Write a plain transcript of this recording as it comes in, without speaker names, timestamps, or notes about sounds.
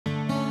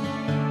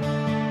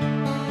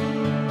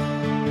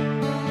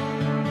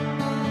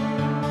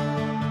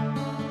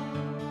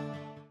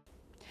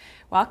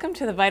Welcome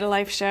to the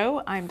VitaLife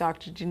Show. I'm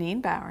Dr.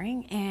 Janine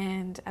Bowering,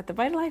 and at the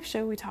VitaLife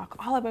Show we talk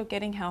all about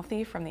getting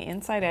healthy from the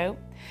inside out.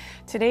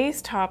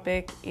 Today's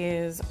topic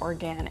is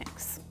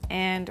organics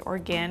and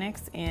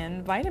organics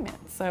in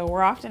vitamins. So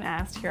we're often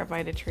asked here at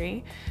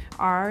VitaTree,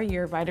 are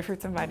your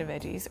VitaFruits and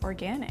VitaVeggies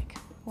organic?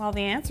 Well,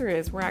 the answer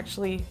is we're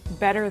actually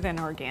better than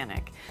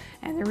organic.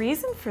 And the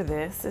reason for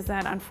this is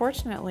that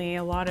unfortunately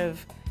a lot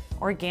of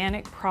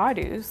organic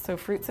produce, so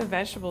fruits and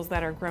vegetables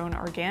that are grown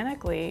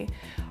organically,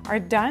 are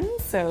done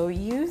so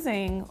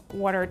using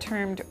what are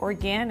termed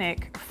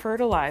organic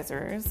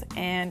fertilizers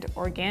and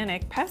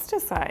organic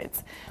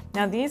pesticides.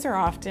 Now these are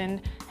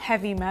often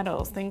heavy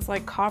metals, things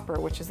like copper,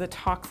 which is a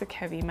toxic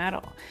heavy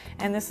metal.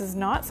 And this is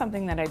not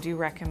something that I do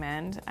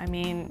recommend. I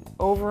mean,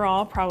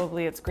 overall,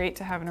 probably it's great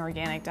to have an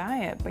organic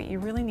diet, but you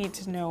really need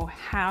to know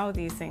how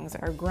these things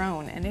are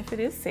grown and if it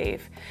is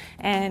safe.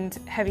 And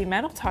heavy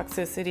metal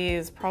toxicity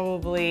is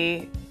probably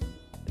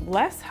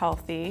less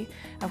healthy,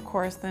 of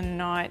course, than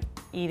not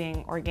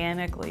eating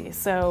organically.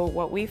 So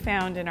what we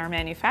found in our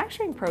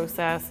manufacturing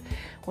process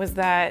was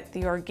that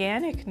the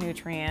organic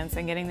nutrients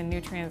and getting the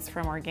nutrients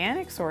from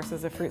organic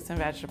sources of fruits and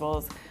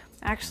vegetables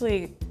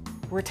actually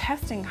were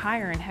testing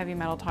higher in heavy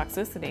metal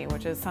toxicity,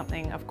 which is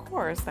something, of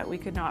course, that we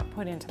could not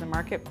put into the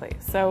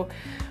marketplace. So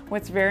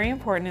what's very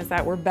important is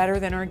that we're better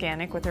than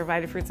organic with our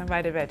VitaFruits and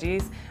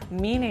VitaVeggies,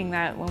 meaning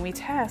that when we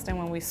test and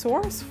when we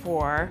source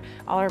for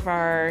all of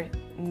our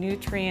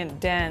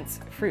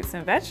nutrient-dense fruits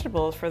and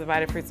vegetables for the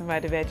VitaFruits and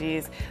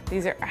VitaVeggies,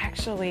 these are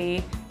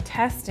actually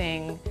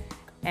testing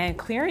and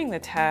clearing the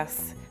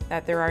tests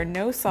that there are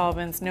no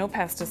solvents, no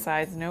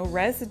pesticides, no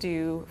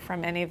residue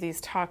from any of these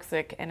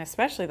toxic and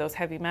especially those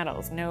heavy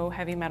metals, no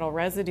heavy metal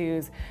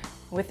residues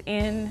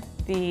within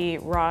the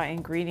raw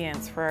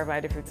ingredients for our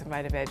VitaFruits and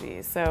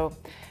VitaVeggies. So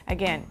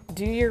again,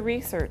 do your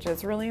research.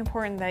 It's really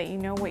important that you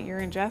know what you're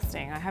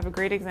ingesting. I have a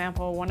great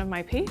example. One of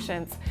my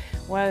patients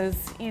was,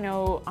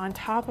 on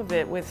top of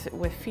it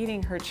with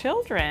feeding her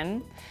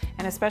children,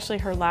 and especially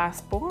her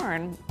last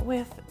born,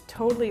 with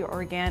totally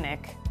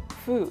organic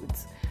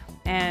foods.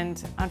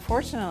 And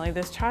unfortunately,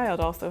 this child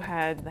also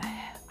had the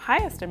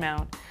highest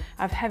amount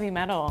of heavy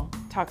metal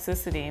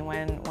toxicity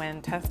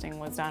when testing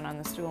was done on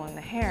the stool and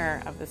the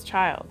hair of this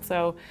child.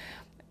 So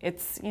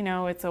it's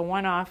a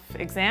one-off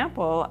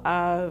example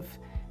of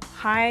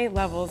high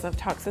levels of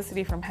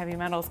toxicity from heavy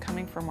metals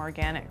coming from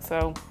organic.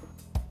 So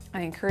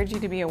I encourage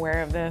you to be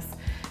aware of this.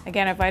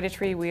 Again, at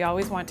VitaTree, we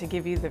always want to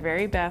give you the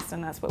very best,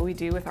 and that's what we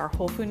do with our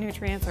whole food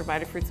nutrients, our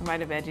VitaFruits and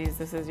VitaVeggies.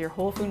 This is your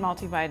whole food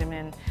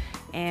multivitamin.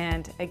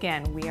 And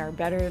again, we are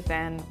better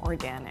than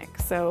organic.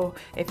 So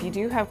if you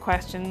do have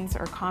questions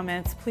or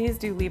comments, please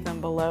do leave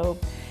them below.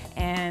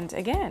 And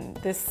again,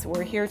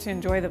 we're here to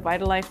enjoy the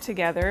VitaLife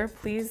together.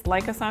 Please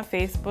like us on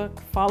Facebook,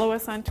 follow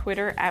us on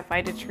Twitter at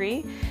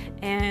VitaTree.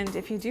 And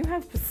if you do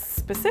have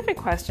specific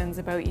questions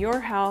about your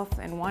health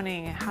and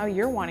how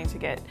you're wanting to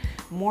get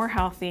more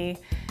healthy,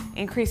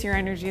 increase your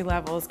energy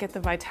levels, get the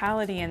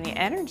vitality and the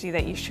energy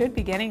that you should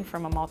be getting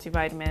from a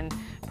multivitamin,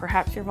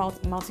 perhaps your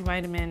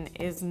multivitamin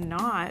is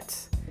not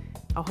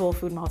a whole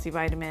food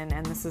multivitamin,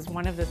 and this is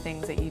one of the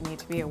things that you need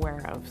to be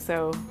aware of.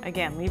 So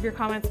again, leave your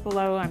comments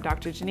below. I'm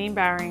Dr. Janine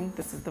Bowering.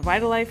 This is the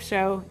VitaLife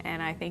Show,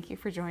 and I thank you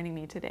for joining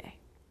me today.